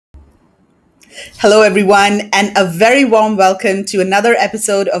Hello, everyone, and a very warm welcome to another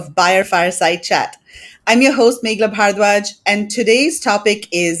episode of Buyer Fireside Chat. I'm your host, Meghla Bhardwaj, and today's topic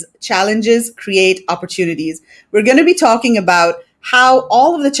is Challenges Create Opportunities. We're going to be talking about how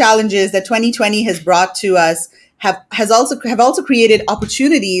all of the challenges that 2020 has brought to us have also created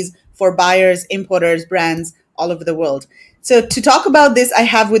opportunities for buyers, importers, brands all over the world. So to talk about this, I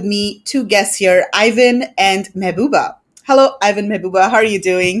have with me two guests here, Ivan and Mehbooba. Hello, Ivan, Mehbooba. How are you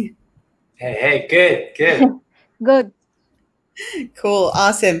doing? Hey, good. Good. Cool.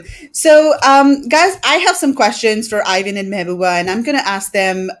 Awesome. So, guys, I have some questions for Ivan and Mehbooba, and I'm going to ask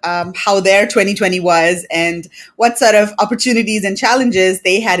them how their 2020 was and what sort of opportunities and challenges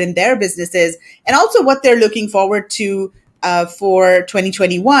they had in their businesses, and also what they're looking forward to for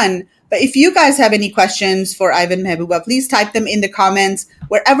 2021. But if you guys have any questions for Ivan and Mehbooba, please type them in the comments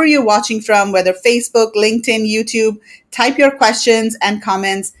wherever you're watching from, whether Facebook, LinkedIn, YouTube. Type your questions and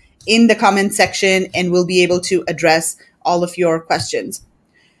comments in the comment section, and we'll be able to address all of your questions.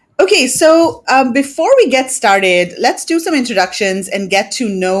 Okay, so before we get started, let's do some introductions and get to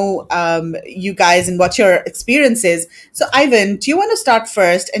know you guys and what your experience is. So Ivan, do you want to start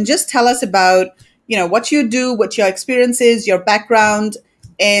first and just tell us about, what you do, what your experience is, your background,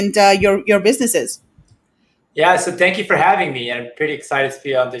 and your businesses? Yeah, so thank you for having me. I'm pretty excited to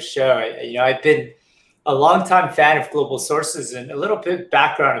be on this show. I've been a longtime fan of Global Sources, and a little bit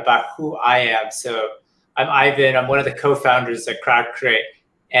background about who I am. So I'm Ivan. I'm one of the co-founders at CrowdCreate.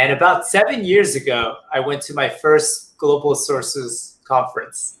 And about 7 years ago, I went to my first Global Sources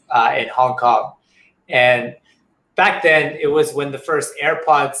conference in Hong Kong. And back then, it was when the first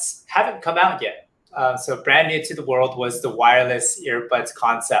AirPods haven't come out yet. So brand new to the world was the wireless earbuds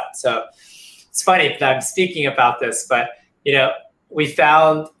concept. So it's funny that I'm speaking about this, but we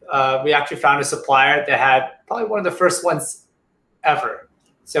actually found a supplier that had probably one of the first ones ever.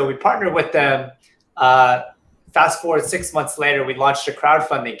 So we partnered with them. Fast forward 6 months later, we launched a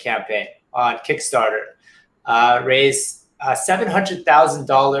crowdfunding campaign on Kickstarter, raised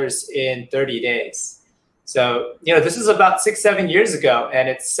 $700,000 in 30 days. So, this is about 6-7 years ago. And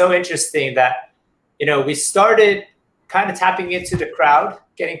it's so interesting that, we started kind of tapping into the crowd,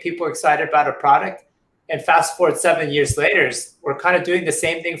 getting people excited about a product. And fast forward 7 years later, we're kind of doing the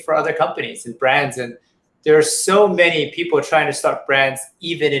same thing for other companies and brands. And there are so many people trying to start brands,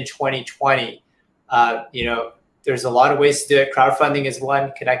 even in 2020. There's a lot of ways to do it. Crowdfunding is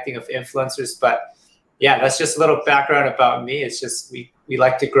one, connecting with influencers. But yeah, that's just a little background about me. It's just we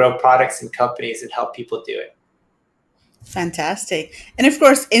like to grow products and companies and help people do it. Fantastic. And of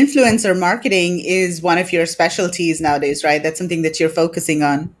course, influencer marketing is one of your specialties nowadays, right? That's something that you're focusing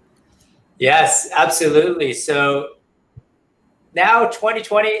on. Yes, absolutely. So now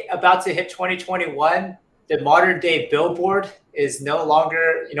 2020, about to hit 2021, the modern day billboard is no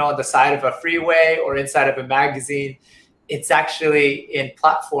longer, on the side of a freeway or inside of a magazine. It's actually in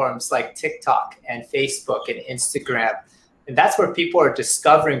platforms like TikTok and Facebook and Instagram. And that's where people are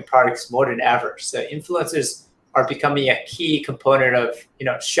discovering products more than ever. So influencers are becoming a key component of,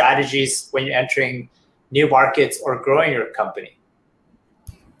 strategies when you're entering new markets or growing your company.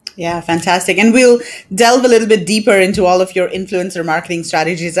 Yeah, fantastic. And we'll delve a little bit deeper into all of your influencer marketing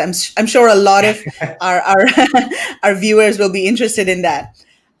strategies. I'm sure a lot of our viewers will be interested in that.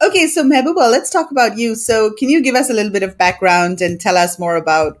 Okay, so Mehbooba, let's talk about you. So can you give us a little bit of background and tell us more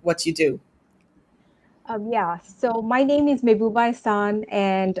about what you do? So my name is Mehbooba Ihsan,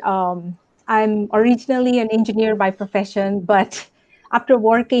 and I'm originally an engineer by profession, but after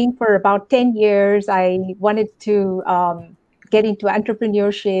working for about 10 years, I wanted to get into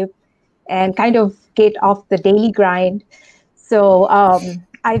entrepreneurship and kind of get off the daily grind. So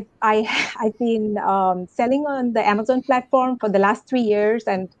I've been selling on the Amazon platform for the last 3 years,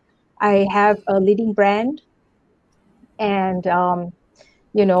 and I have a leading brand. And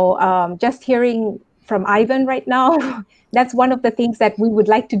just hearing from Ivan right now, that's one of the things that we would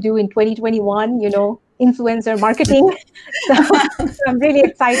like to do in 2021. Influencer marketing. So I'm really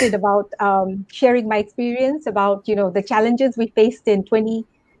excited about sharing my experience about, the challenges we faced in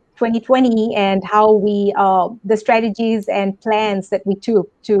 2020 and how the strategies and plans that we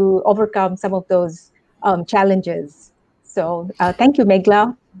took to overcome some of those challenges. So thank you,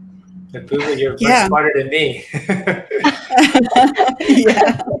 Meghla. Mehbooba, you're much smarter than me.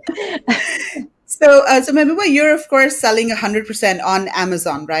 Yeah. So Mehbooba, you're of course selling 100% on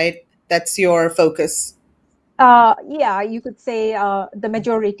Amazon, right? That's your focus. You could say the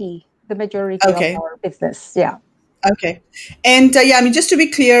majority Okay. of our business. Yeah. Okay. And yeah, I mean, just to be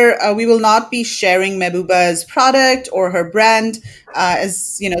clear, we will not be sharing Mehbooba's product or her brand.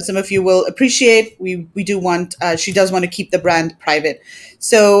 As you know, some of you will appreciate. We do want. She does want to keep the brand private.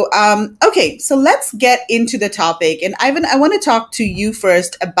 So okay, so let's get into the topic. And Ivan, I want to talk to you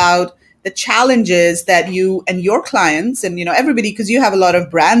first about the challenges that you and your clients and everybody, because you have a lot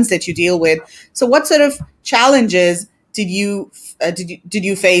of brands that you deal with. So what sort of challenges did you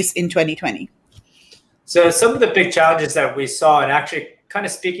face in 2020? So some of the big challenges that we saw, and actually kind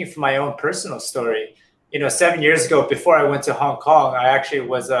of speaking from my own personal story, 7 years ago, before I went to Hong Kong, I actually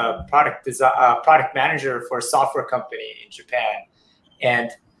was a product manager for a software company in Japan.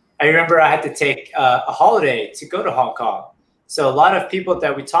 And I remember I had to take a holiday to go to Hong Kong. So a lot of people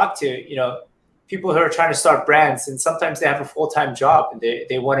that we talk to, people who are trying to start brands, and sometimes they have a full-time job and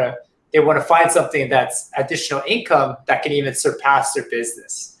they want to find something that's additional income that can even surpass their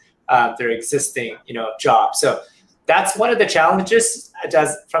business. Their existing, job. So that's one of the challenges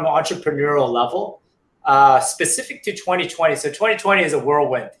from an entrepreneurial level, specific to 2020. So 2020 is a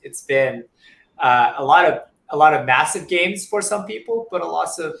whirlwind. It's been a lot of massive gains for some people, but a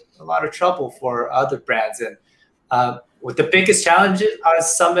lot of trouble for other brands. And with the biggest challenges, I would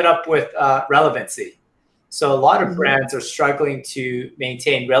sum it up with relevancy. So a lot of brands are struggling to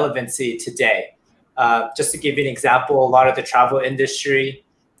maintain relevancy today. Just to give you an example, a lot of the travel industry,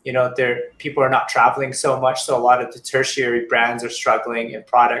 people are not traveling so much. So a lot of the tertiary brands are struggling in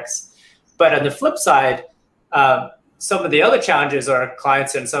products. But on the flip side, some of the other challenges our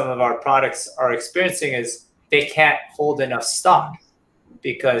clients and some of our products are experiencing is they can't hold enough stock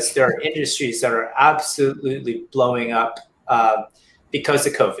because there are industries that are absolutely blowing up because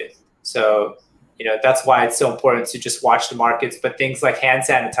of COVID. So, that's why it's so important to just watch the markets. But things like hand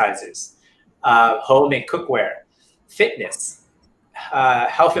sanitizers, home and cookware, fitness,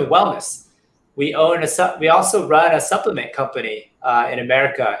 health and wellness. We also run a supplement company in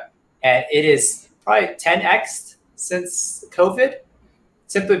America, and it is probably 10x since COVID,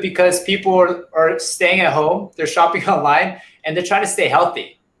 simply because people are staying at home, they're shopping online, and they're trying to stay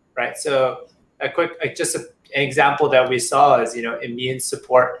healthy, right? So an example that we saw is, immune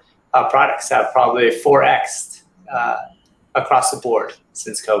support products have probably 4x across the board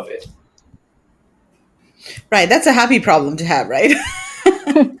since COVID. Right. That's a happy problem to have, right?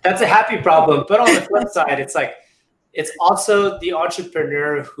 That's a happy problem. But on the flip side, it's also the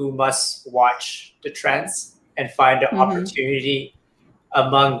entrepreneur who must watch the trends and find an opportunity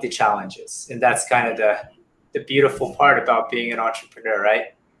among the challenges. And that's kind of the beautiful part about being an entrepreneur,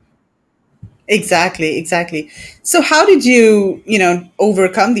 right? Exactly. So how did you,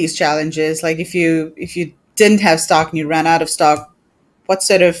 overcome these challenges? Like if you didn't have stock and you ran out of stock, what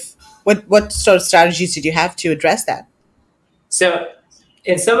sort of strategies did you have to address that? So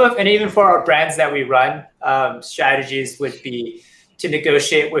and even for our brands that we run, strategies would be to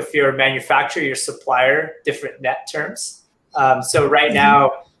negotiate with your manufacturer, your supplier, different net terms. So right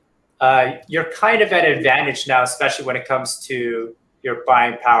now, you're kind of at an advantage now, especially when it comes to your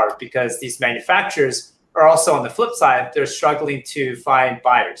buying power, because these manufacturers are also on the flip side, they're struggling to find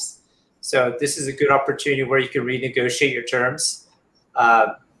buyers. So this is a good opportunity where you can renegotiate your terms.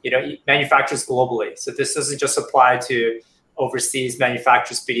 Manufacturers globally. So this doesn't just apply to overseas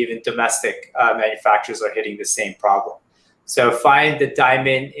manufacturers, but even domestic manufacturers are hitting the same problem. So find the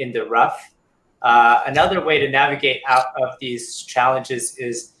diamond in the rough. Another way to navigate out of these challenges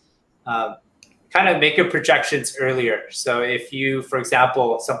is kind of make your projections earlier. So if you, for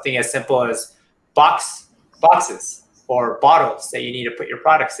example, something as simple as boxes or bottles that you need to put your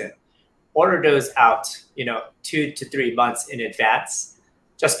products in, order those out, 2 to 3 months in advance,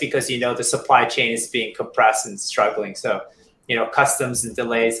 just because the supply chain is being compressed and struggling. So, customs and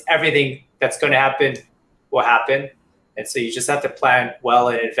delays, everything that's going to happen will happen. And so you just have to plan well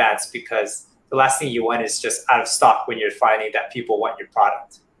in advance, because the last thing you want is just out of stock when you're finding that people want your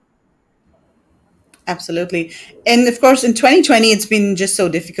product. Absolutely. And of course, in 2020, it's been just so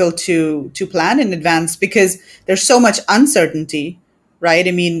difficult to plan in advance because there's so much uncertainty, right?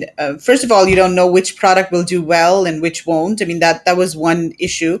 I mean, first of all, you don't know which product will do well and which won't. I mean, that was one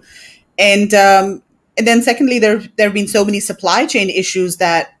issue. And then secondly, there have been so many supply chain issues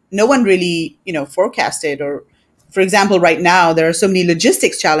that no one really, forecasted. Or, for example, right now, there are so many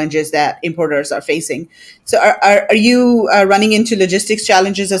logistics challenges that importers are facing. So are you running into logistics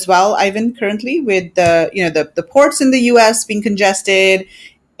challenges as well, Ivan, currently with the ports in the US being congested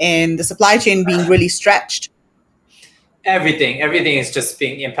and the supply chain being really stretched? Everything is just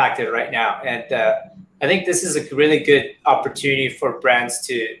being impacted right now. And I think this is a really good opportunity for brands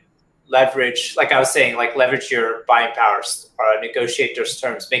to leverage, like I was saying, leverage your buying powers or negotiate those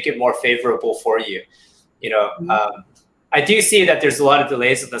terms, make it more favorable for you. I do see that there's a lot of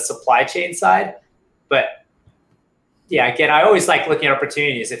delays on the supply chain side, but yeah, again, I always like looking at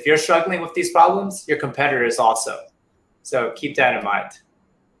opportunities. If you're struggling with these problems, your competitor is also. So keep that in mind.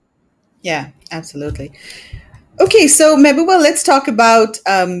 Yeah, absolutely. Okay, so Mehbooba, let's talk about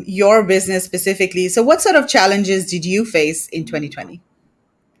your business specifically. So what sort of challenges did you face in 2020?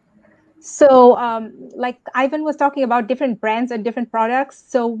 So like Ivan was talking about different brands and different products.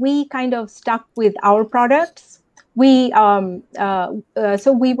 So we kind of stuck with our products.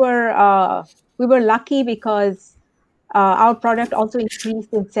 So we were lucky because our product also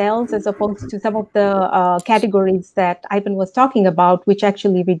increased in sales as opposed to some of the categories that Ivan was talking about, which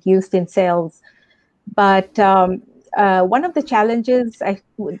actually reduced in sales. But one of the challenges,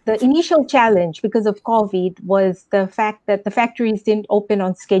 the initial challenge because of COVID was the fact that the factories didn't open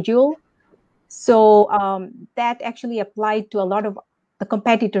on schedule. So that actually applied to a lot of the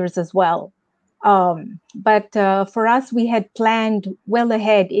competitors as well. But for us, we had planned well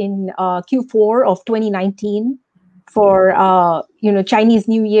ahead in Q4 of 2019 for Chinese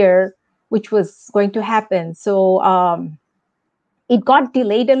New Year, which was going to happen. So it got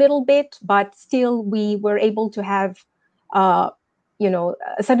delayed a little bit, but still we were able to have a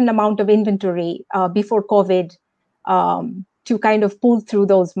certain amount of inventory before COVID to kind of pull through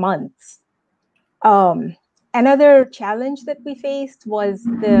those months. Another challenge that we faced was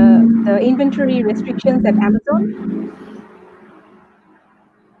the inventory restrictions at Amazon.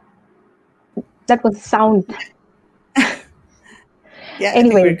 That was sound. Yeah,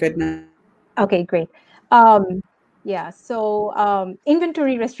 Anyway, I think we're good now. Okay, great. Yeah, so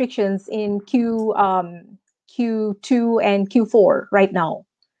inventory restrictions in Q2 and Q4 right now.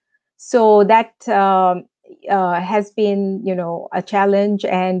 So that has been, a challenge,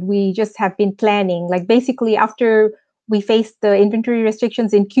 and we just have been planning. Like basically, after we faced the inventory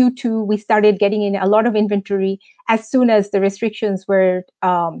restrictions in Q2, we started getting in a lot of inventory as soon as the restrictions were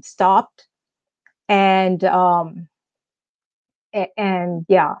stopped, and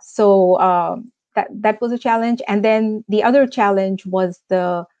yeah, so that was a challenge. And then the other challenge was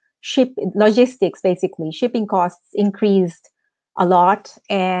the logistics. Basically, shipping costs increased a lot,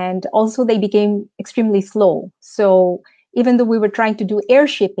 and also they became extremely slow. So even though we were trying to do air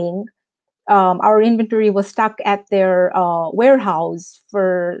shipping, our inventory was stuck at their warehouse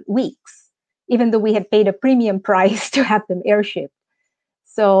for weeks, even though we had paid a premium price to have them airshipped.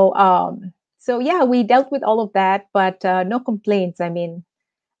 So yeah, we dealt with all of that, but no complaints. I mean,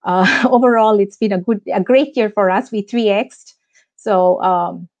 overall, it's been a great year for us. We 3x'd.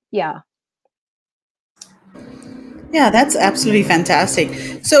 So yeah. Yeah, that's absolutely fantastic.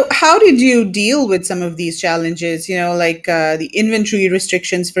 So, how did you deal with some of these challenges? Like the inventory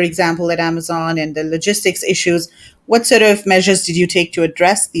restrictions, for example, at Amazon, and the logistics issues. What sort of measures did you take to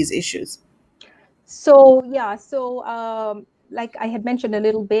address these issues? So yeah, like I had mentioned a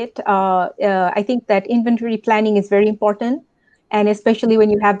little bit, I think that inventory planning is very important, and especially when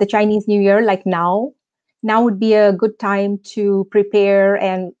you have the Chinese New Year, like now. Now would be a good time to prepare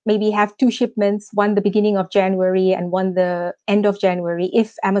and maybe have two shipments, one the beginning of January and one the end of January,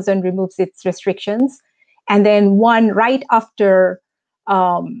 if Amazon removes its restrictions, and then one right after,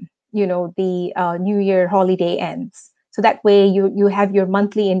 the New Year holiday ends. So that way you have your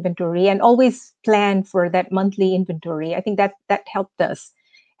monthly inventory, and always plan for that monthly inventory. I think that helped us.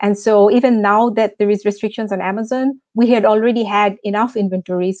 And so even now that there is restrictions on Amazon, we had already had enough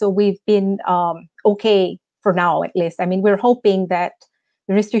inventory. So we've been okay for now, at least. I mean, we're hoping that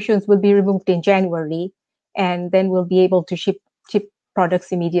the restrictions will be removed in January, and then we'll be able to ship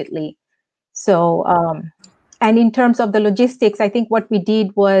products immediately. So, and in terms of the logistics, I think what we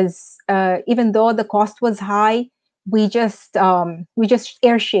did was, even though the cost was high, we just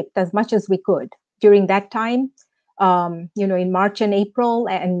airshipped as much as we could during that time. In March and April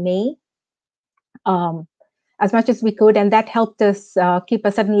and May, as much as we could, and that helped us keep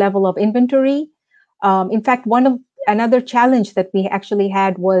a certain level of inventory. In fact, another challenge that we actually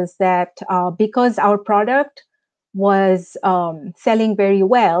had was that because our product was selling very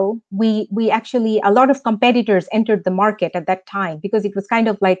well, we actually, a lot of competitors entered the market at that time because it was kind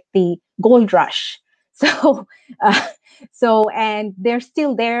of like the gold rush. And they're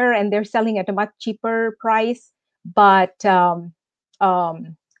still there, and they're selling at a much cheaper price. But so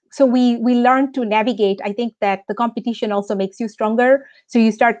we learned to navigate. I think that the competition also makes you stronger. So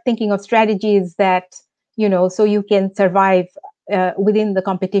you start thinking of strategies that, so you can survive within the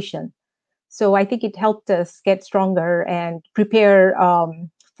competition. So I think it helped us get stronger and prepare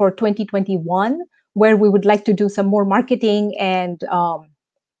for 2021, where we would like to do some more marketing and,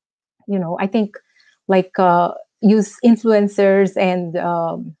 I think like use influencers and,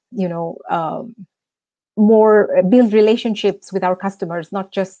 more build relationships with our customers,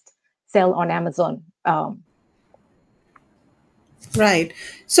 not just sell on Amazon. Right.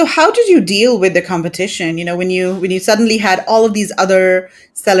 So how did you deal with the competition? When you suddenly had all of these other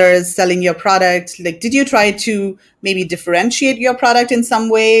sellers selling your product, like did you try to maybe differentiate your product in some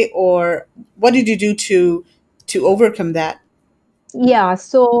way, or what did you do to overcome that? Yeah,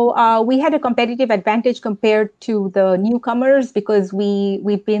 so we had a competitive advantage compared to the newcomers because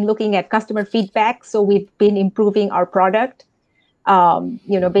we've been looking at customer feedback. So we've been improving our product,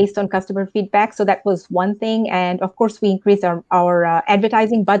 based on customer feedback. So that was one thing, and of course we increased our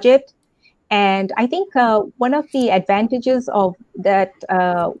advertising budget. And I think one of the advantages of that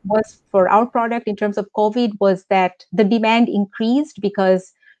was for our product in terms of COVID was that the demand increased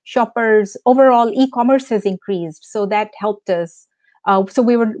because shoppers overall e-commerce has increased. So that helped us. So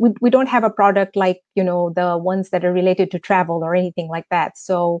we don't have a product like the ones that are related to travel or anything like that.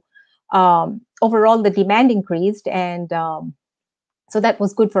 So overall the demand increased, and so that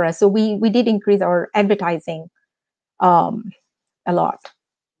was good for us. So we did increase our advertising a lot.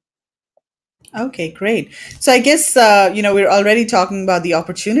 Okay, great. So I guess we're already talking about the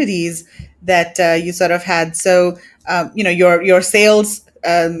opportunities that you sort of had. So your sales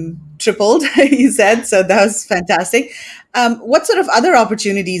tripled, you said. So that was fantastic. What sort of other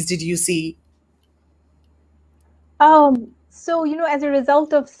opportunities did you see? So, as a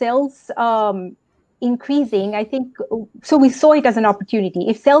result of sales increasing, I think, so we saw it as an opportunity.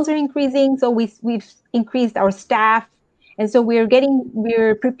 If sales are increasing, so we've increased our staff. And so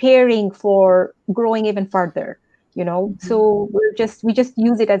we're preparing for growing even further. So we just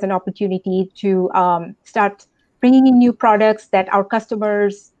use it as an opportunity to start bringing in new products that our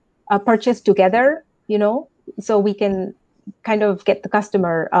customers purchase together, so we can kind of get the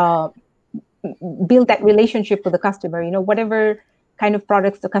customer build that relationship with the customer. Whatever kind of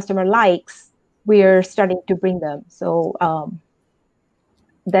products the customer likes, we're starting to bring them. So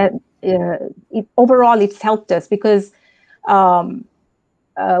that overall it's helped us because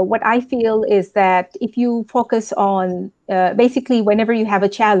what I feel is that if you focus on basically whenever you have a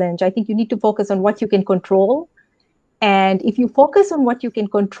challenge, I think you need to focus on what you can control. And if you focus on what you can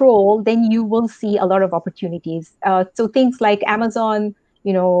control, then you will see a lot of opportunities. So things like Amazon,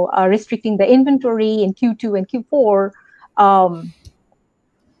 restricting the inventory in Q2 and Q4,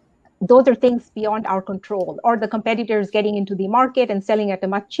 those are things beyond our control. Or the competitors getting into the market and selling at a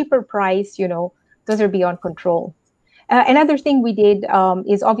much cheaper price, those are beyond control. Another thing we did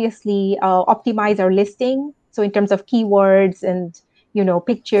is obviously optimize our listing. So in terms of keywords and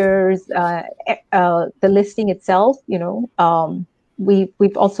pictures, the listing itself,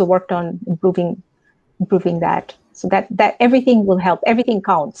 we've also worked on improving that. So that everything will help. Everything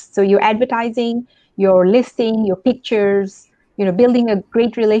counts. So your advertising, your listing, your pictures, building a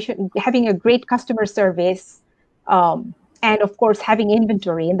great relation, having a great customer service, and of course having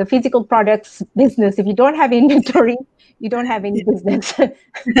inventory. In the physical products business, if you don't have inventory, you don't have any business.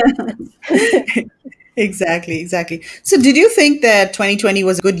 Exactly. So did you think that 2020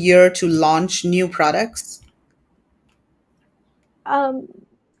 was a good year to launch new products?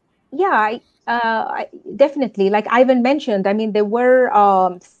 Yeah, definitely. Like Ivan mentioned, I mean, there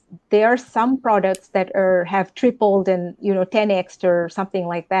are some products that have tripled and 10x or something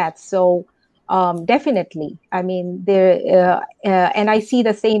like that. So definitely, I mean, and I see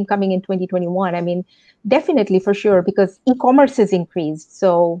the same coming in 2021. I mean, definitely for sure because e-commerce has increased.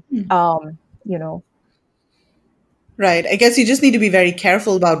 So you know. Right. I guess you just need to be very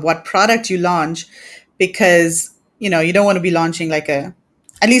careful about what product you launch because, you don't want to be launching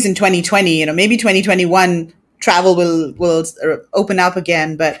at least in 2020, maybe 2021 travel will open up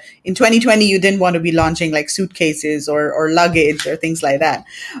again. But in 2020, you didn't want to be launching like suitcases or luggage or things like that.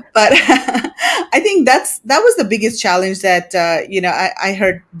 But I think that was the biggest challenge that, I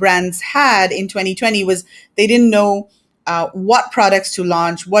heard brands had in 2020 was they didn't know what products to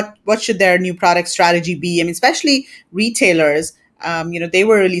launch, what should their new product strategy be. I mean, especially retailers, they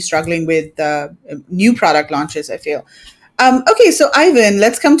were really struggling with new product launches, I feel. Okay, so Ivan,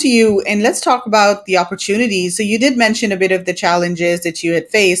 let's come to you and let's talk about the opportunities. So you did mention a bit of the challenges that you had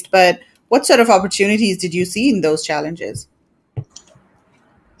faced, but what sort of opportunities did you see in those challenges?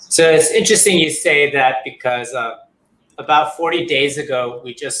 So it's interesting you say that because about 40 days ago,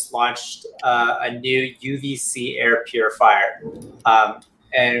 we just launched a new UVC air purifier. And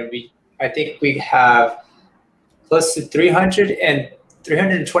I think we have close to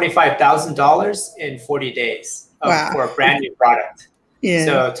 $325,000 in 40 days for a brand new product. Yeah.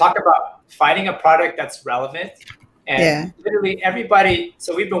 So talk about finding a product that's relevant and literally everybody.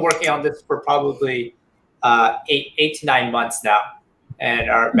 So we've been working on this for probably eight to 9 months now. and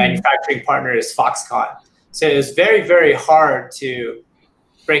our manufacturing partner is Foxconn. So it was very, very hard to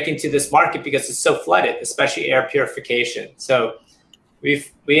break into this market because it's so flooded, especially air purification. So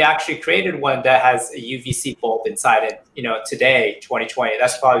we actually created one that has a UVC bulb inside it. You know, today, 2020,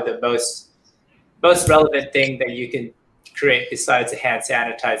 that's probably the most relevant thing that you can create besides a hand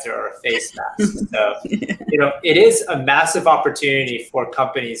sanitizer or a face mask. So, you know, it is a massive opportunity for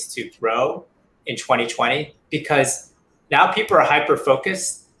companies to grow in 2020 because now people are hyper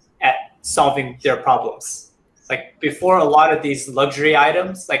focused at solving their problems. Like before, a lot of these luxury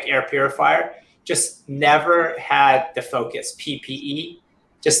items like air purifier just never had the focus. PPE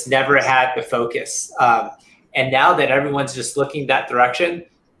just never had the focus. And now that everyone's just looking that direction,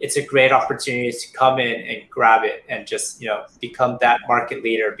 it's a great opportunity to come in and grab it and just, you know, become that market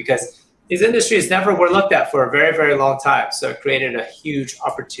leader, because these industries never were looked at for a very, very long time. So it created a huge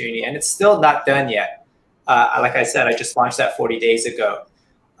opportunity, and it's still not done yet. Like I said, I just launched that 40 days ago.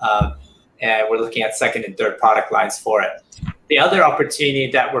 And we're looking at second and third product lines for it. The other opportunity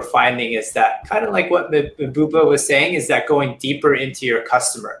that we're finding is that, kind of like what Mbuba was saying, is that going deeper into your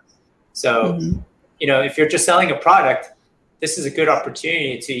customer. So, you know, if you're just selling a product, this is a good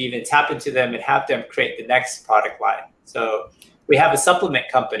opportunity to even tap into them and have them create the next product line. So we have a supplement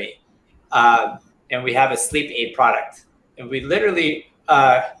company, and we have a sleep aid product. And we literally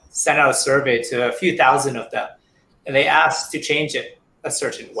sent out a survey to a few thousand of them, and they asked to change it a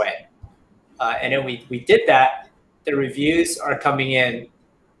certain way. And then we did that. The reviews are coming in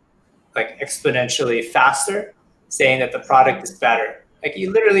like exponentially faster, saying that the product is better. Like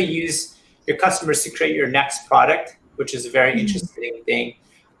you literally use your customers to create your next product, which is a very interesting thing.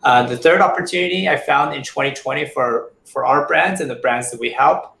 The third opportunity I found in 2020 for our brands and the brands that we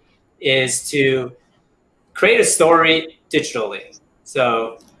help is to create a story digitally.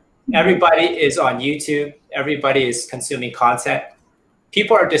 So everybody is on YouTube. Everybody is consuming content.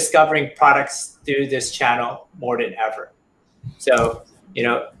 People are discovering products through this channel more than ever. So, you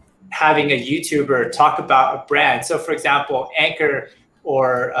know, having a YouTuber talk about a brand. So for example, Anchor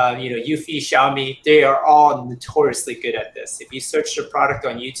or, you know, Eufy, Xiaomi, they are all notoriously good at this. If you search their product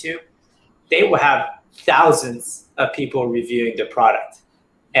on YouTube, they will have thousands of people reviewing the product.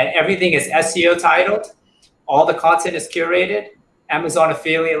 And everything is SEO titled. All the content is curated. Amazon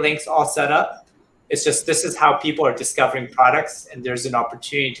affiliate links all set up. It's just, this is how people are discovering products, and there's an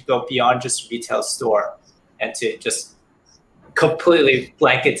opportunity to go beyond just retail store and to just completely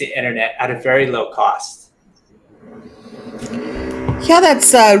blanket the internet at a very low cost. Yeah,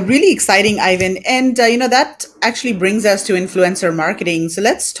 that's really exciting, Ivan. And, you know, that actually brings us to influencer marketing. So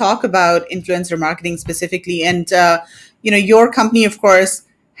let's talk about influencer marketing specifically. And, you know, your company, of course,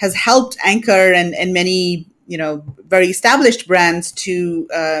 has helped Anchor and many, you know, very established brands to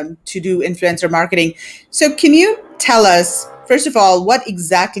do influencer marketing. So can you tell us, first of all, what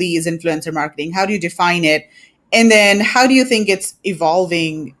exactly is influencer marketing? How do you define it? And then how do you think it's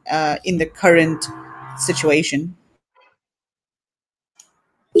evolving in the current situation?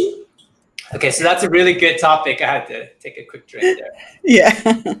 Okay, so that's a really good topic. I had to take a quick drink there. Yeah.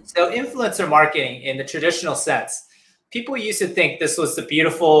 So influencer marketing in the traditional sense, people used to think this was the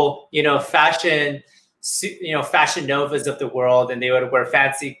beautiful, you know, fashion novas of the world, and they would wear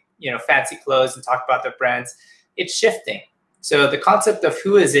fancy clothes and talk about their brands. It's shifting. So the concept of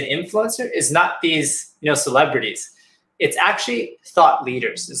who is an influencer is not these, you know, celebrities. It's actually thought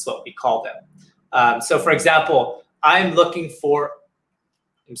leaders is what we call them. So for example, I'm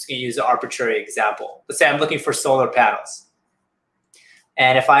just going to use an arbitrary example. Let's say I'm looking for solar panels.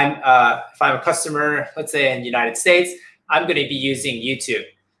 And if I'm a customer, let's say in the United States, I'm going to be using YouTube.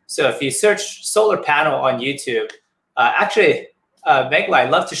 So if you search solar panel on YouTube, actually, Megla, I'd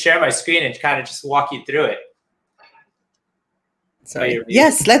love to share my screen and kind of just walk you through it. Sorry.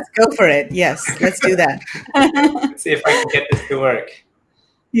 Yes, let's go for it. Yes, let's do that. Let's see if I can get this to work.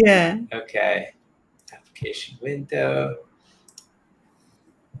 Yeah. Okay. Application window.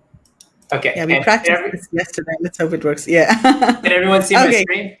 Okay. Yeah, we practiced this yesterday. Let's hope it works. Yeah. Can everyone see my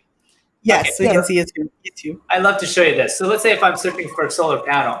screen? Yes, okay. We can see it too. I'd love to show you this. So let's say if I'm searching for a solar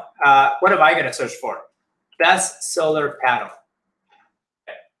panel, what am I going to search for? Best solar panel.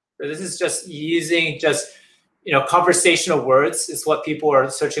 Okay. So this is just using you know, conversational words is what people are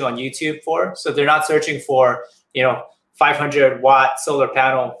searching on YouTube for. So they're not searching for, you know, 500-watt solar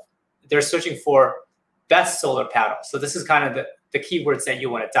panel. They're searching for best solar panel. So this is kind of the keywords that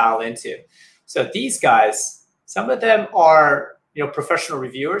you want to dial into. So these guys, some of them are, you know, professional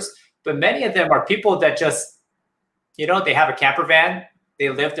reviewers, but many of them are people that just, you know, they have a camper van, they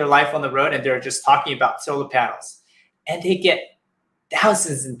live their life on the road, and they're just talking about solar panels. And they get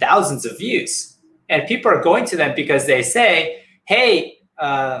thousands and thousands of views. And people are going to them because they say, hey,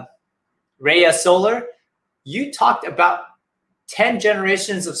 Rhea Solar, you talked about 10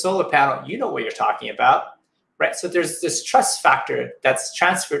 generations of solar panel. You know what you're talking about, right? So there's this trust factor that's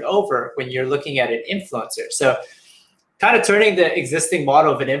transferred over when you're looking at an influencer. So kind of turning the existing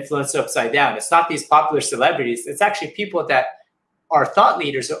model of an influencer upside down. It's not these popular celebrities. It's actually people that are thought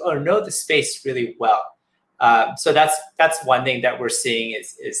leaders or know the space really well. So that's one thing that we're seeing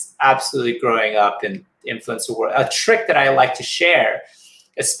is absolutely growing up in the influencer world. A trick that I like to share,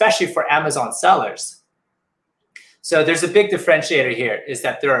 especially for Amazon sellers. So there's a big differentiator here is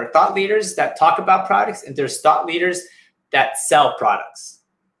that there are thought leaders that talk about products and there's thought leaders that sell products.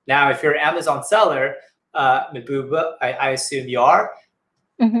 Now, if you're an Amazon seller, Mabuba, I assume you are.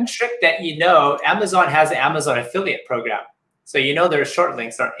 A trick that you know, Amazon has an Amazon affiliate program. So you know their short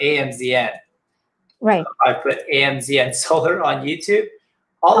links are AMZN. Right. So I put AMZN Solar on YouTube.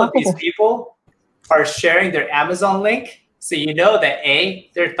 All of these people are sharing their Amazon link. So you know that A,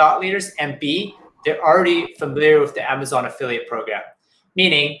 they're thought leaders, and B, they're already familiar with the Amazon affiliate program.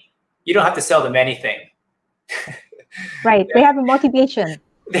 Meaning you don't have to sell them anything. Right. They have a motivation.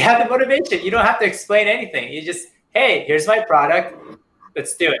 They have the motivation. You don't have to explain anything. You just, hey, here's my product.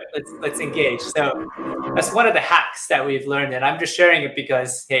 Let's do it. Let's engage. So that's one of the hacks that we've learned, and I'm just sharing it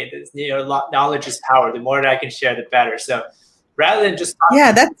because hey, knowledge is power. The more that I can share, the better. So rather than just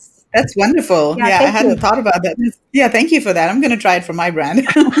that's wonderful. Yeah, I hadn't thought about that. Yeah, thank you for that. I'm going to try it for my brand.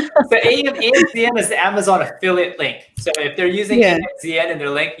 So AMZN is the Amazon affiliate link. So if they're using AMZN in their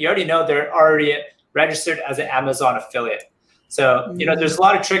link, you already know they're already registered as an Amazon affiliate. So, you know, there's a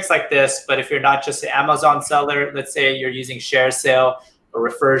lot of tricks like this, but if you're not just an Amazon seller, let's say you're using share sale or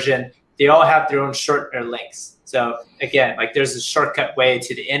reversion, they all have their own shortener links. So again, like there's a shortcut way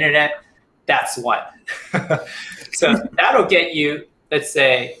to the internet. That's one. So that'll get you, let's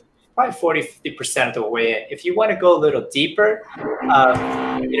say, probably 40–50% of the way in. If you want to go a little deeper,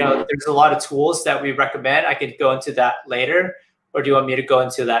 you know, there's a lot of tools that we recommend. I could go into that later, or do you want me to go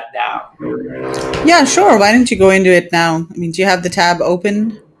into that now? Yeah, sure. Why don't you go into it now? I mean, do you have the tab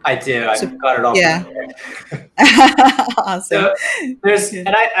open? I do. I've got it all. Yeah. Awesome. So there's, and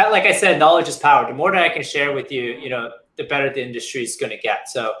I, like I said, knowledge is power. The more that I can share with you, you know, the better the industry is going to get.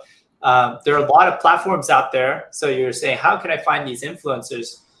 So there are a lot of platforms out there. So you're saying, how can I find these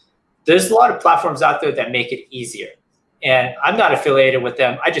influencers? There's a lot of platforms out there that make it easier. And I'm not affiliated with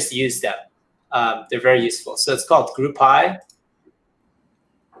them. I just use them. They're very useful. So it's called GroupHi.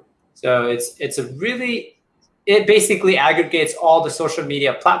 So it's a really, it basically aggregates all the social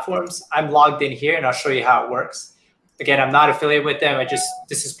media platforms. I'm logged in here and I'll show you how it works. Again, I'm not affiliated with them.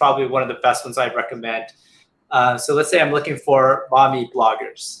 This is probably one of the best ones I'd recommend. So let's say I'm looking for mommy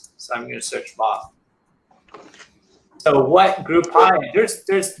bloggers. So I'm going to search mom. So what GroupHi?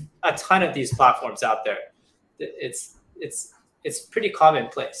 There's a ton of these platforms out there. It's pretty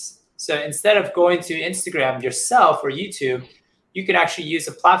commonplace. So instead of going to Instagram yourself or YouTube, you can actually use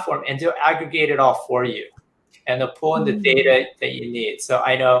a platform and they'll aggregate it all for you. And they'll pull in the data that you need. So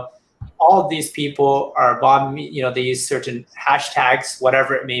I know all of these people are mom, you know, they use certain hashtags,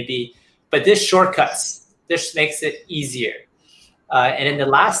 whatever it may be. But this shortcuts. This makes it easier. And in the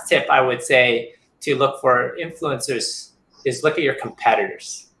last tip, I would say to look for influencers is look at your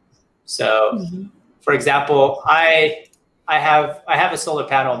competitors. So, for example, I have a solar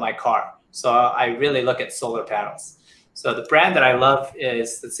panel in my car, so I really look at solar panels. So the brand that I love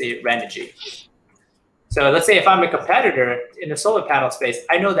is, let's say, Renogy. So let's say if I'm a competitor in the solar panel space,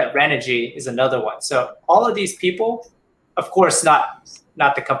 I know that Renogy is another one. So all of these people, of course, not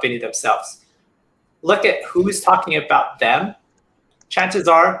the company themselves. Look at who's talking about them. Chances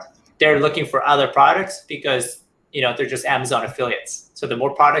are they're looking for other products because, you know, they're just Amazon affiliates. So the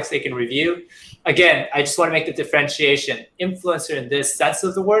more products they can review. Again, I just want to make the differentiation. Influencer in this sense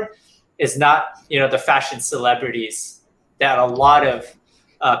of the word is not, you know, the fashion celebrities that a lot of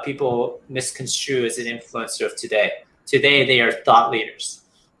people misconstrue as an influencer of today. Today, they are thought leaders.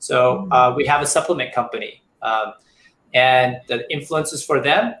 So we have a supplement company. And the influencers for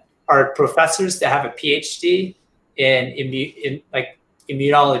them are professors that have a PhD in like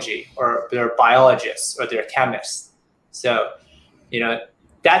immunology, or they're biologists, or they're chemists. So, you know,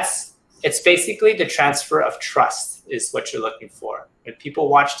 it's basically the transfer of trust is what you're looking for. When people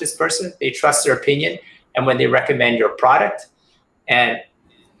watch this person, they trust their opinion, and when they recommend your product, and,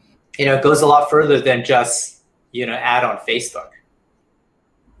 you know, it goes a lot further than just, you know, ad on Facebook,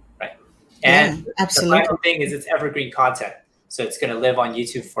 right? And absolutely. The final thing is it's evergreen content. So it's going to live on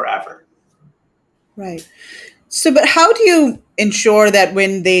YouTube forever. Right. So, but how do you ensure that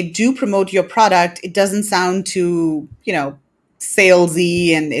when they do promote your product, it doesn't sound too, you know,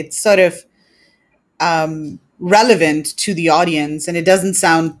 salesy, and it's sort of, relevant to the audience and it doesn't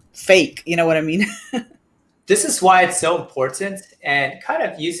sound fake. You know what I mean? This is why it's so important, and kind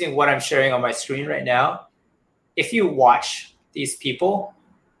of using what I'm sharing on my screen right now. If you watch these people,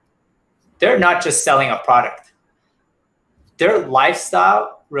 they're not just selling a product. Their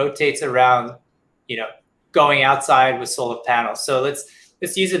lifestyle rotates around, going outside with solar panels. So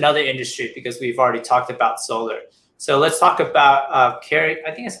let's use another industry because we've already talked about solar. So let's talk about I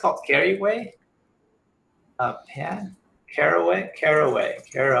think it's called Caraway. Caraway.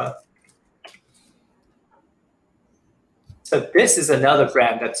 So this is another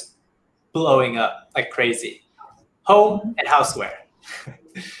brand that's blowing up like crazy. Home and houseware.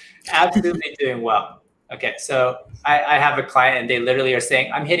 Absolutely doing well. Okay, so I have a client and they literally are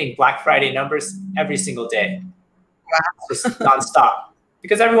saying, I'm hitting Black Friday numbers every single day. Wow. Just nonstop.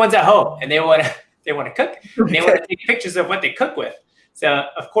 Because everyone's at home and they want to cook and they want to take pictures of what they cook with. So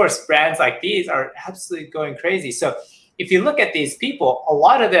of course, brands like these are absolutely going crazy. So if you look at these people, a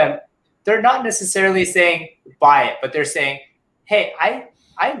lot of them, they're not necessarily saying buy it, but they're saying, hey,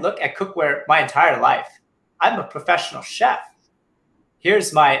 I look at cookware my entire life. I'm a professional chef.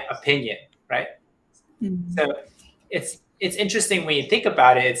 Here's my opinion, right? Mm-hmm. So it's interesting when you think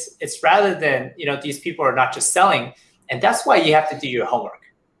about it. It's rather than, these people are not just selling, and that's why you have to do your homework.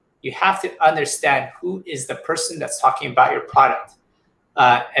 You have to understand who is the person that's talking about your product,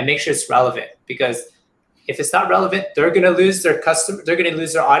 and make sure it's relevant. Because if it's not relevant, they're going to lose their customer. They're going to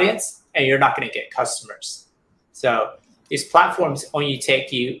lose their audience, and you're not going to get customers. So these platforms only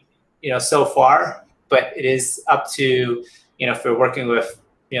take you, so far. But it is up to, if you're working with,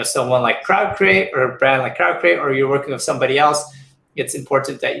 someone like CrowdCreate or a brand like CrowdCreate, or you're working with somebody else, it's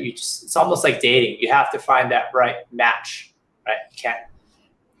important that it's almost like dating. You have to find that right match, right? You can't,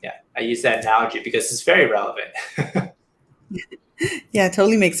 I use that analogy because it's very relevant. Yeah,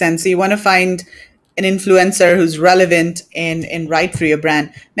 totally makes sense. So you want to find an influencer who's relevant and right for your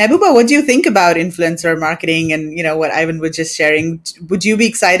brand. Mehbooba, what do you think about influencer marketing and, what Ivan was just sharing? Would you be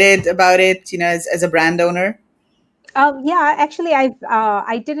excited about it, as a brand owner? Yeah, actually,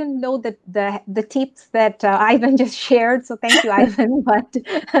 I didn't know that the tips that Ivan just shared. So thank you, Ivan.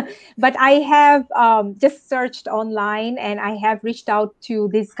 But I have just searched online and I have reached out to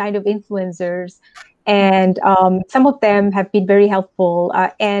these kind of influencers, and some of them have been very helpful.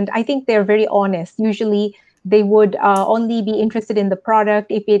 And I think they're very honest. Usually, they would only be interested in the product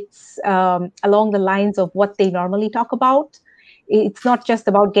if it's along the lines of what they normally talk about. It's not just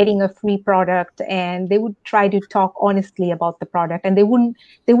about getting a free product, and they would try to talk honestly about the product, and they wouldn't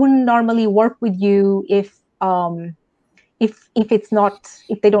normally work with you if it's not,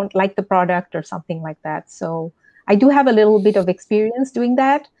 if they don't like the product or something like that. So I do have a little bit of experience doing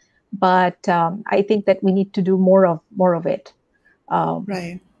that, but I think that we need to do more of it.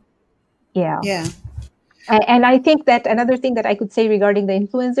 Right. Yeah. Yeah. And I think that another thing that I could say regarding the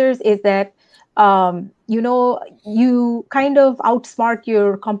influencers is that you kind of outsmart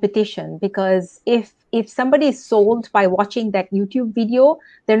your competition, because if somebody is sold by watching that YouTube video,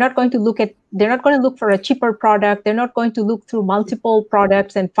 they're not going to look for a cheaper product. They're not going to look through multiple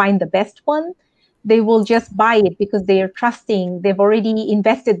products and find the best one. They will just buy it because they are trusting. They've already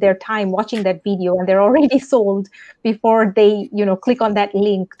invested their time watching that video and they're already sold before they, click on that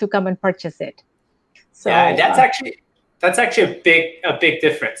link to come and purchase it. So yeah, that's actually a big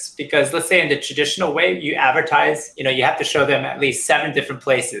difference, because let's say in the traditional way you advertise, you have to show them at least 7 different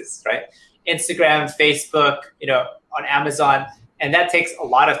places, right? Instagram, Facebook, on Amazon, and that takes a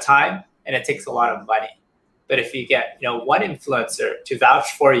lot of time and it takes a lot of money. But if you get, one influencer to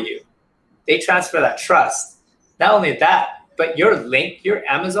vouch for you, they transfer that trust. Not only that, but your link, your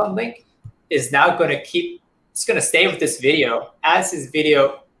Amazon link, is now going to stay with this video as his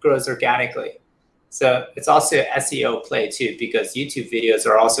video grows organically. So it's also an SEO play too, because YouTube videos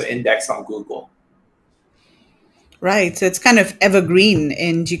are also indexed on Google. Right. So it's kind of evergreen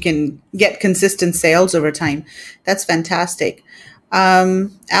and you can get consistent sales over time. That's fantastic.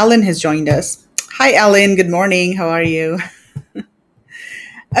 Alan has joined us. Hi, Alan. Good morning. How are you?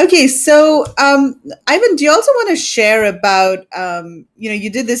 Okay. So, Ivan, do you also want to share about, you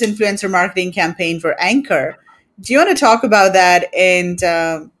did this influencer marketing campaign for Anchor. Do you want to talk about that? And,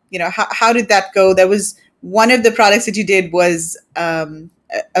 how did that go? That was one of the products that you did was a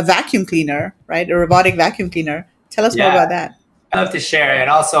vacuum cleaner, right? A robotic vacuum cleaner. Tell us more about that. I'd love to share. And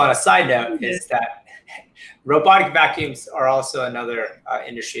also on a side note is that robotic vacuums are also another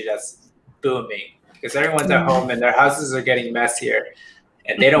industry that's booming, because everyone's at home and their houses are getting messier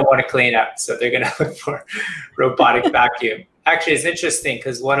and they don't want to clean up. So they're going to look for robotic vacuum. Actually, it's interesting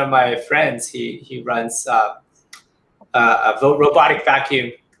because one of my friends, he runs a robotic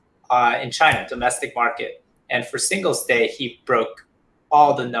vacuum in China, domestic market. And for Singles Day, he broke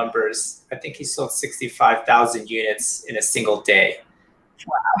all the numbers. I think he sold 65,000 units in a single day.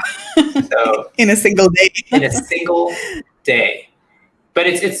 Wow. So in a single day. In a single day. But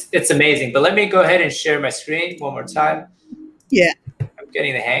it's amazing. But let me go ahead and share my screen one more time. Yeah. I'm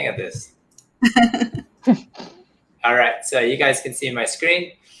getting the hang of this. All right. So you guys can see my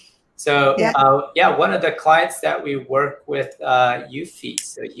screen. So yeah, one of the clients that we work with, Eufy.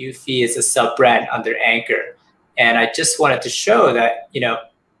 So Eufy is a sub-brand under Anchor. And I just wanted to show that,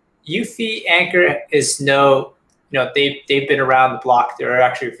 Eufy Anchor is they've been around the block. They're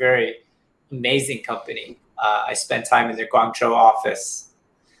actually a very amazing company. I spent time in their Guangzhou office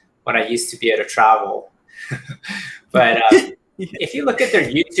when I used to be able to travel. But if you look at their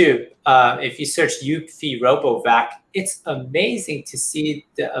YouTube, if you search Eufy RoboVac, it's amazing to see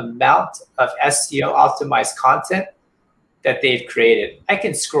the amount of SEO optimized content that they've created. I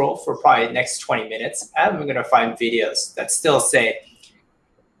can scroll for probably the next 20 minutes. And I'm going to find videos that still say,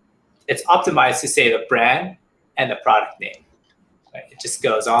 it's optimized to say the brand and the product name. Right? It just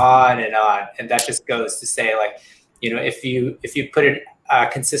goes on. And that just goes to say, like, if you put in a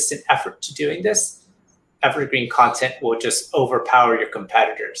consistent effort to doing this, evergreen content will just overpower your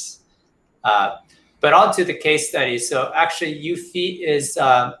competitors. But on to the case study. So actually Eufy is,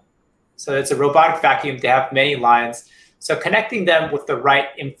 so it's a robotic vacuum. They have many lines. So connecting them with the right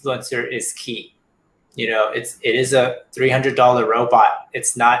influencer is key. It is a $300 robot.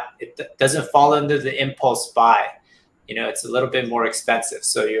 It doesn't fall under the impulse buy. It's a little bit more expensive.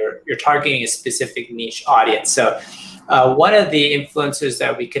 So you're targeting a specific niche audience. So one of the influencers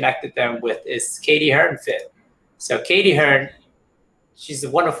that we connected them with is Katie Hearnfit. So Katie Hearn, she's a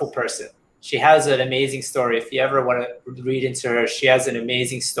wonderful person. She has an amazing story. If you ever want to read into her, she has an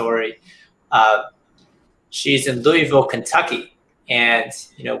amazing story. She's in Louisville, Kentucky. And,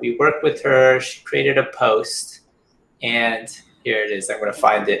 we worked with her. She created a post. And here it is. I'm going to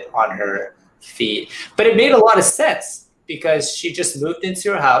find it on her feed. But it made a lot of sense because she just moved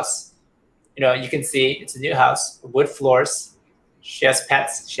into her house. You can see it's a new house, wood floors. She has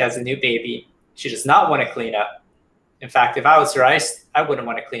pets. She has a new baby. She does not want to clean up. In fact, if I was her, I wouldn't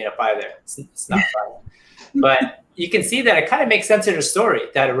want to clean up either. It's not fun. But you can see that it kind of makes sense in her story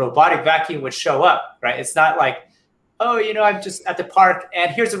that a robotic vacuum would show up, right? It's not like, oh, I'm just at the park and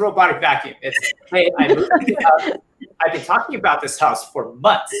here's a robotic vacuum. It's, hey, I moved into the house. I've been talking about this house for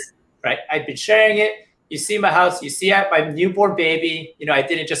months, right? I've been sharing it. You see my house. You see my newborn baby. I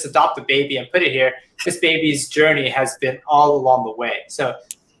didn't just adopt a baby and put it here. This baby's journey has been all along the way. So,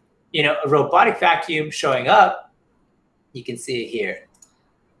 a robotic vacuum showing up, you can see it here.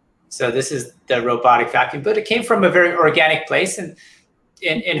 So this is the robotic vacuum, but it came from a very organic place. And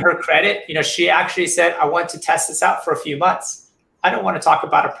in her credit, she actually said, I want to test this out for a few months. I don't want to talk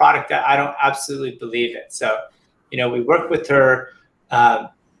about a product that I don't absolutely believe in. So, we worked with her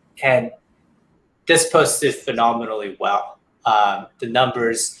and this post did phenomenally well. The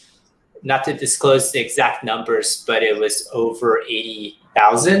numbers, not to disclose the exact numbers, but it was over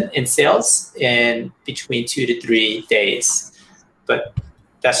 80,000 in sales in between 2 to 3 days. But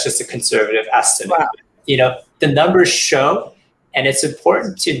that's just a conservative estimate. Wow. The numbers show, and it's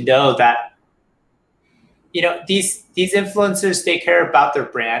important to know that, these influencers, they care about their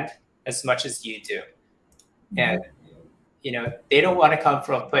brand as much as you do. And, they don't want to come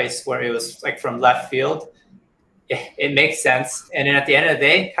from a place where it was like from left field. It makes sense. And then at the end of the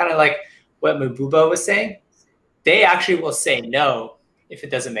day, kind of like what Mabuba was saying, they actually will say no if it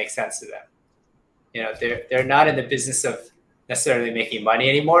doesn't make sense to them. They're not in the business of necessarily making money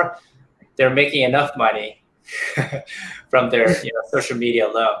anymore. They're making enough money from their social media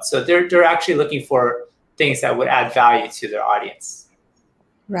alone. So they're actually looking for things that would add value to their audience.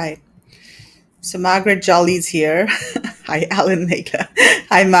 Right. So Margaret Jolly's here. Hi, Alan Naila.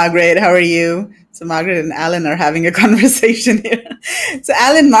 Hi, Margaret. How are you? So Margaret and Alan are having a conversation here. So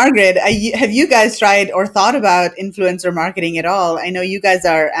Alan, Margaret, have you guys tried or thought about influencer marketing at all? I know you guys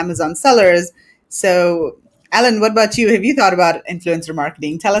are Amazon sellers. So Alan, what about you? Have you thought about influencer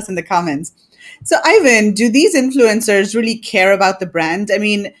marketing? Tell us in the comments. So Ivan, do these influencers really care about the brand? I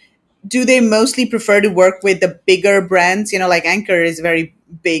mean, do they mostly prefer to work with the bigger brands? Like Anchor is a very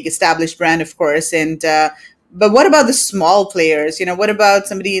big established brand, of course. And but what about the small players? What about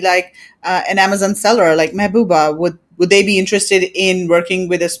somebody like an Amazon seller like Mehbooba? Would they be interested in working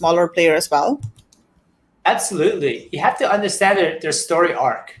with a smaller player as well? Absolutely. You have to understand their story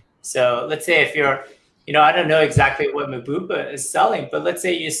arc. So let's say if you're, I don't know exactly what Mehbooba is selling, but let's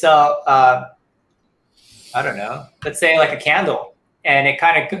say you sell, I don't know, let's say like a candle. And it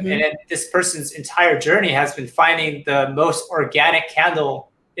kind of, and then this person's entire journey has been finding the most organic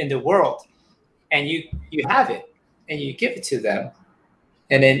candle in the world. and you have it and you give it to them,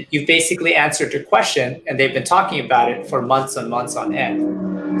 and then you basically answered your question, and they've been talking about it for months and months on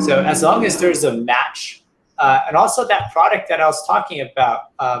end. So as long as there's a match, and also that product that I was talking about,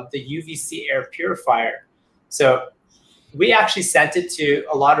 the UVC air purifier. So we actually sent it to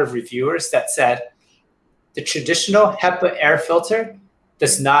a lot of reviewers that said the traditional HEPA air filter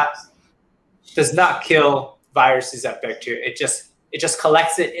does not kill viruses and bacteria. It just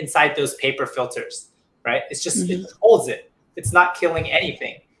collects it inside those paper filters, right? It just holds it. It's not killing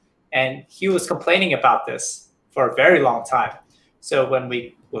anything. And he was complaining about this for a very long time. So when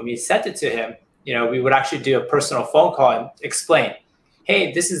we sent it to him, we would actually do a personal phone call and explain,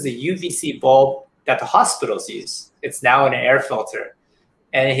 hey, this is the UVC bulb that the hospitals use. It's now in an air filter.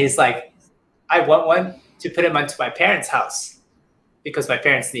 And he's like, I want one to put him onto my parents' house because my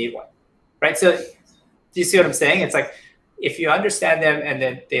parents need one, right? So do you see what I'm saying? It's like, if you understand them and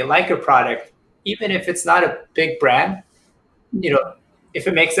then they like a product, even if it's not a big brand, if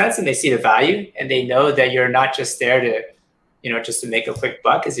it makes sense and they see the value and they know that you're not just there to, just to make a quick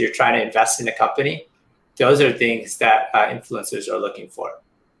buck, as you're trying to invest in a company, those are things that influencers are looking for.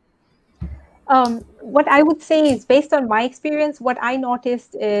 What I would say is, based on my experience, what I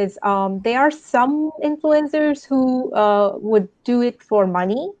noticed is there are some influencers who would do it for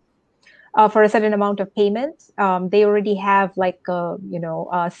money, for a certain amount of payment. They already have like a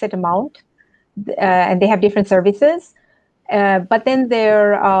set amount, and they have different services. But then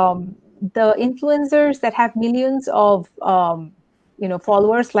there the influencers that have millions of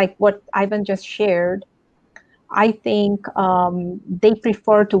followers, like what Ivan just shared. I think they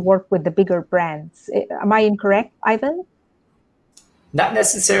prefer to work with the bigger brands. Am I incorrect, Ivan? Not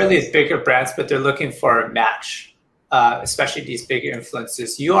necessarily with bigger brands, but they're looking for a match, especially these bigger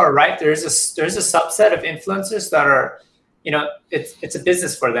influencers. You are right. There's a subset of influencers that are, it's a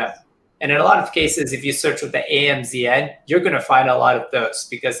business for them. And in a lot of cases, if you search with the AMZN, you're going to find a lot of those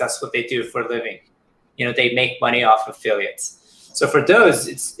because that's what they do for a living. They make money off affiliates. So for those,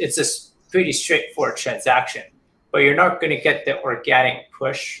 it's a pretty straightforward transaction. But you're not going to get the organic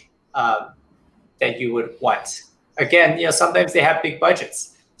push that you would want. Again, sometimes they have big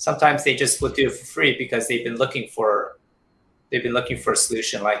budgets. Sometimes they just will do it for free because they've been looking for a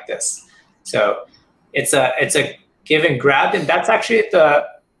solution like this. So it's a give and grab, and that's actually the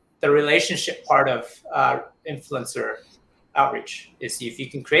relationship part of influencer outreach. Is if you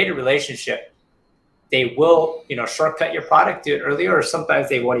can create a relationship, they will shortcut your product, do it earlier, or sometimes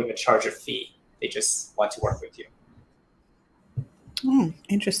they won't even charge a fee. They just want to work with you. Oh,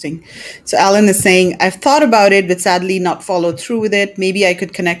 interesting. So Alan is saying, I've thought about it, but sadly not followed through with it. Maybe I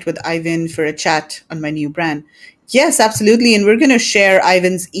could connect with Ivan for a chat on my new brand. Yes, absolutely. And we're going to share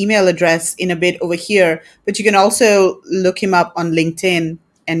Ivan's email address in a bit over here, but you can also look him up on LinkedIn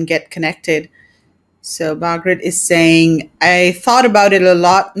and get connected. So Margaret is saying, I thought about it a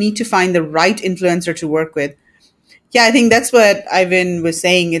lot, need to find the right influencer to work with. Yeah, I think that's what Ivan was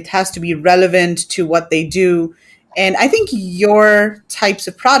saying. It has to be relevant to what they do. And I think your types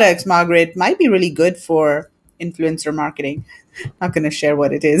of products, Margaret, might be really good for influencer marketing. Not going to share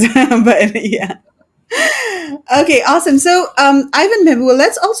what it is, but yeah. Okay, awesome. So, Ivan, Mehbooba,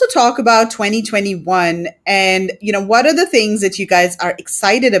 let's also talk about 2021 and, what are the things that you guys are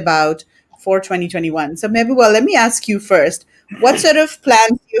excited about for 2021? So, Mehbooba, let me ask you first. What sort of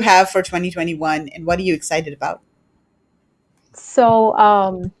plans do you have for 2021 and what are you excited about?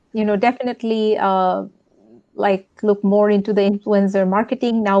 So, definitely look more into the influencer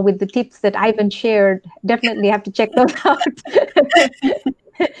marketing now with the tips that Ivan shared. Definitely have to check those out.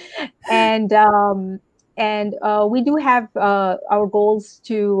 And we do have our goals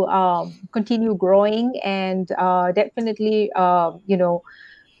to continue growing and definitely build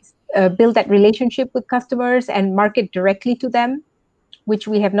that relationship with customers and market directly to them, which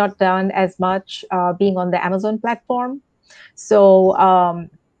we have not done as much being on the Amazon platform. So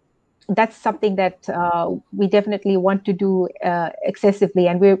that's something that we definitely want to do excessively,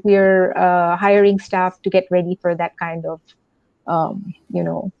 and we're hiring staff to get ready for that kind of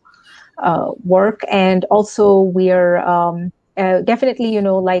work. And also we're definitely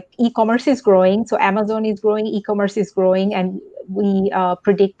e-commerce is growing, so Amazon is growing, e-commerce is growing, and we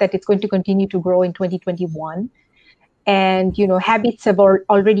predict that it's going to continue to grow in 2021. And habits have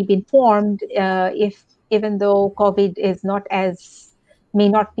already been formed. If even though COVID may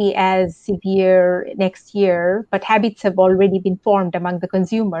not be as severe next year, but habits have already been formed among the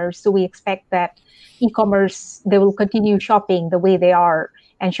consumers. So we expect that e-commerce, they will continue shopping the way they are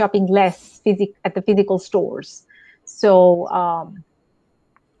and shopping less at the physical stores. So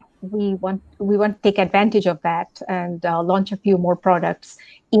we want to take advantage of that and launch a few more products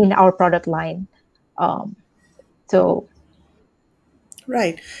in our product line So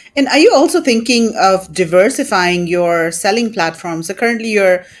Right. And are you also thinking of diversifying your selling platforms? So currently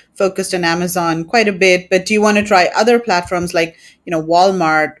you're focused on Amazon quite a bit, but do you want to try other platforms like,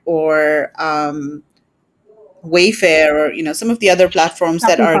 Walmart or Wayfair or, some of the other platforms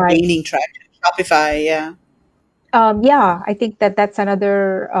that are Shopify. gaining traction? Shopify, yeah. Yeah, I think that's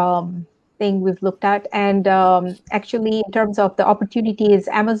another thing we've looked at. And actually, in terms of the opportunities,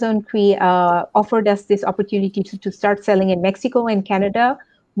 Amazon offered us this opportunity to start selling in Mexico and Canada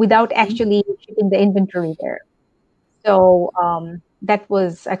without actually shipping the inventory there. So that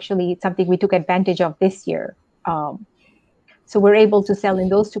was actually something we took advantage of this year. So we're able to sell in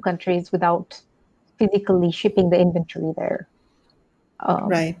those two countries without physically shipping the inventory there.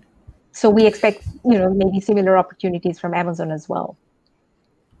 Right. So we expect, maybe similar opportunities from Amazon as well.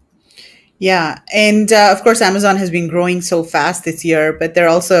 Yeah. And of course, Amazon has been growing so fast this year, but there are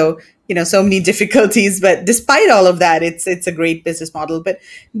also, so many difficulties. But despite all of that, it's a great business model. But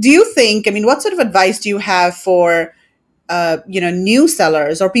do you think, what sort of advice do you have for, new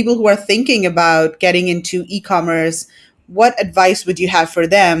sellers or people who are thinking about getting into e-commerce? What advice would you have for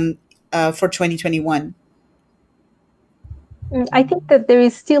them for 2021? I think that there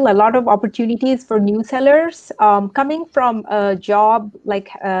is still a lot of opportunities for new sellers coming from a job like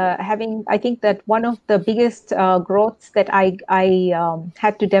having. I think that one of the biggest growths that I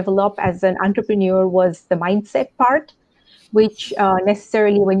had to develop as an entrepreneur was the mindset part, which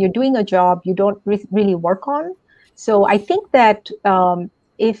necessarily when you're doing a job you don't really work on. So I think that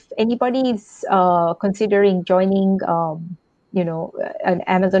if anybody is considering joining an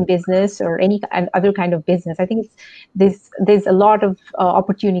Amazon business or any other kind of business, I think there's a lot of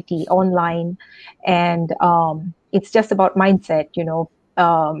opportunity online, and it's just about mindset,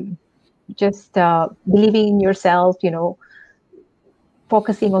 just believing in yourself,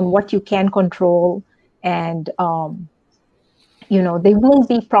 focusing on what you can control, and there will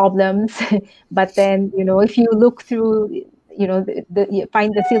be problems, but then if you look through, you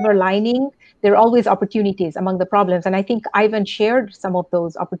find the silver lining. There are always opportunities among the problems, and I think Ivan shared some of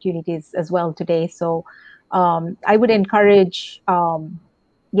those opportunities as well today. So I would encourage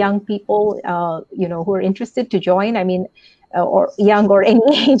young people, who are interested to join. I mean, or young or any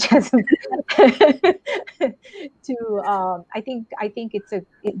age, I think it's a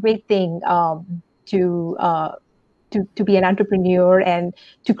great thing to be an entrepreneur and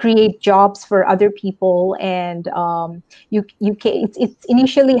to create jobs for other people. And you can, it's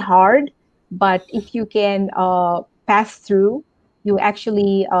initially hard, but if you can pass through, you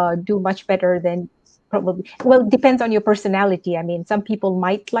actually do much better than probably. Well, it depends on your personality. I mean, some people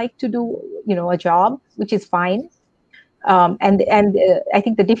might like to do a job, which is fine. And I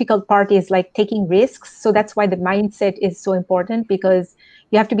think the difficult part is like taking risks. So that's why the mindset is so important, because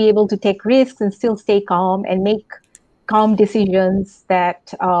you have to be able to take risks and still stay calm and make calm decisions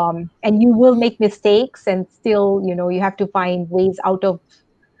that and you will make mistakes, and still you have to find ways out of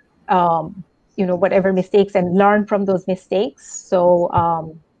whatever mistakes and learn from those mistakes. So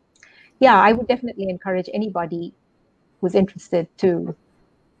yeah, I would definitely encourage anybody who is interested. You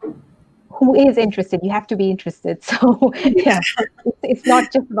have to be interested. So yeah, it's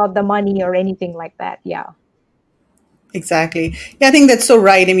not just about the money or anything like that. Yeah. Exactly. Yeah, I think that's so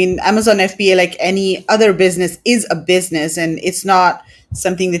right. I mean, Amazon FBA, like any other business, is a business, and it's not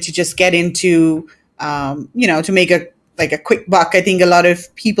something that you just get into, to make a quick buck. I think a lot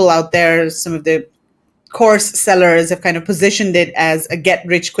of people out there, some of the course sellers, have kind of positioned it as a get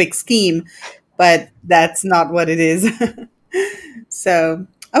rich quick scheme, but that's not what it is. So,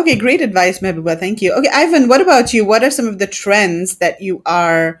 okay, great advice, Mehbooba. Thank you. Okay, Ivan, what about you? What are some of the trends that you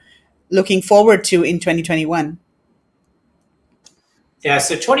are looking forward to in 2021? Yeah,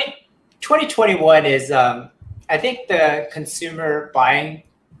 so 2021 is, I think the consumer buying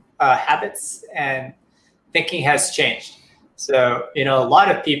habits and thinking has changed. So, a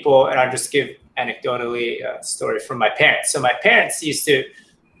lot of people, and I'll just give anecdotally a story from my parents. So my parents used to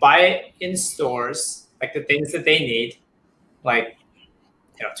buy in stores, like the things that they need, like,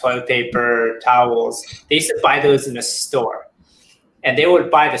 toilet paper, towels. They used to buy those in a store, and they would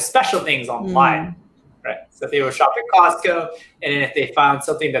buy the special things online. Right. So if they were shopping Costco, and then if they found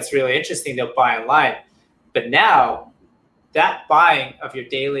something that's really interesting, they'll buy online. But now that buying of your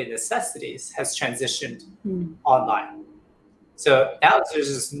daily necessities has transitioned online. So now there's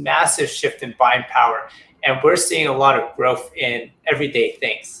this massive shift in buying power, and we're seeing a lot of growth in everyday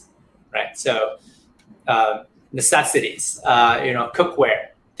things, right? So necessities, cookware,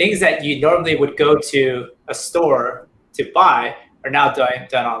 things that you normally would go to a store to buy are now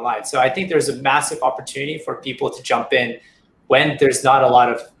done online. So I think there's a massive opportunity for people to jump in when there's not a lot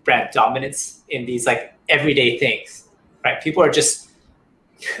of brand dominance in these like everyday things, right? People are just,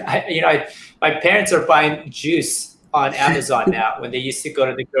 my parents are buying juice on Amazon now when they used to go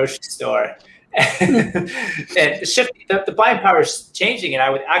to the grocery store. And the buying power is changing, and I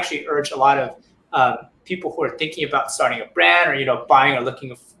would actually urge a lot of people who are thinking about starting a brand or buying or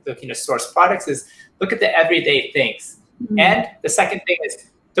looking to source products is look at the everyday things. Mm-hmm. And the second thing is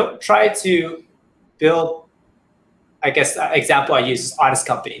don't try to build, I guess the example I use is honest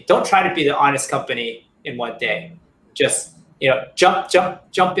company. Don't try to be the honest company in one day. Just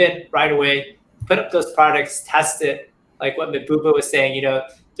jump in right away, put up those products, test it. Like what Mehbooba was saying,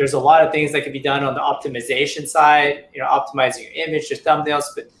 there's a lot of things that can be done on the optimization side, optimizing your image, your thumbnails,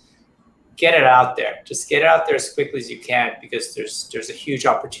 but get it out there. Just get it out there as quickly as you can, because there's a huge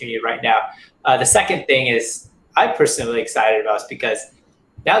opportunity right now. The second thing is I'm personally excited about is because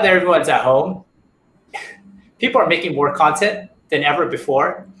now that everyone's at home, people are making more content than ever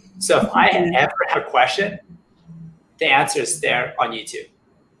before. So if I ever have a question, the answer is there on YouTube.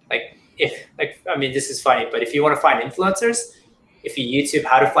 This is funny, but if you want to find influencers, if you YouTube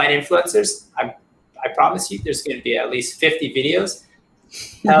how to find influencers, I promise you there's going to be at least 50 videos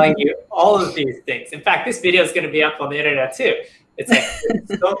telling you all of these things. In fact, this video is going to be up on the internet too. It's like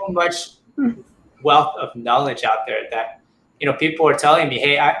there's so much wealth of knowledge out there that, people are telling me,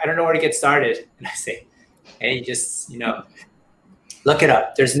 hey, I don't know where to get started. And I say, hey, just, look it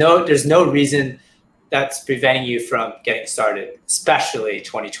up. There's no reason that's preventing you from getting started, especially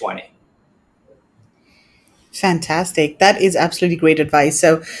 2020. Fantastic. That is absolutely great advice.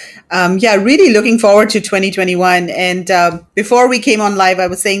 So, really looking forward to 2021. And before we came on live, I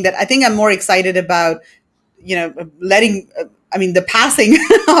was saying that I think I'm more excited about, the passing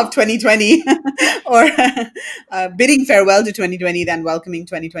of 2020 or bidding farewell to 2020 than welcoming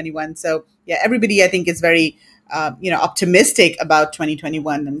 2021. So, everybody I think is very optimistic about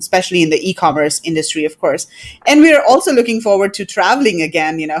 2021, and especially in the e-commerce industry, of course. And we're also looking forward to traveling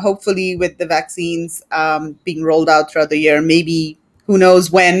again, hopefully with the vaccines being rolled out throughout the year, maybe who knows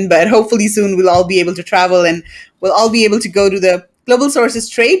when, but hopefully soon we'll all be able to travel, and we'll all be able to go to the Global Sources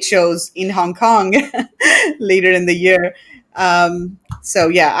trade shows in Hong Kong later in the year. I'm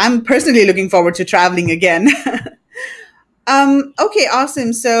personally looking forward to traveling again. Okay,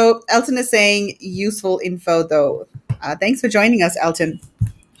 awesome. So Elton is saying useful info though. Thanks for joining us, Elton.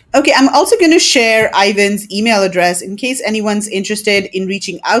 Okay, I'm also going to share Ivan's email address in case anyone's interested in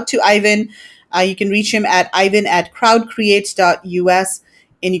reaching out to Ivan. You can reach him at ivan@crowdcreates.us,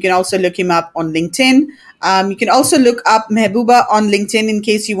 and you can also look him up on LinkedIn. You can also look up Mehbooba on LinkedIn in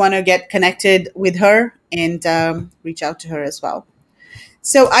case you want to get connected with her and reach out to her as well.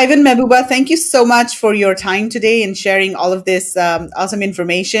 So Ivan, Mehbooba, thank you so much for your time today and sharing all of this awesome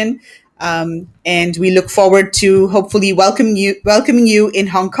information. And we look forward to hopefully welcoming you in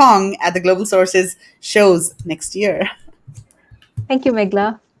Hong Kong at the Global Sources shows next year. Thank you,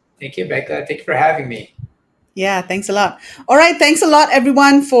 Megla. Thank you, Megla. Thank you for having me. Yeah, thanks a lot. All right. Thanks a lot,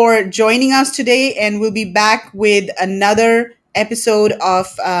 everyone, for joining us today. And we'll be back with another episode of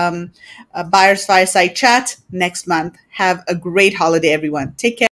Buyer's Fireside Chat next month. Have a great holiday, everyone. Take care.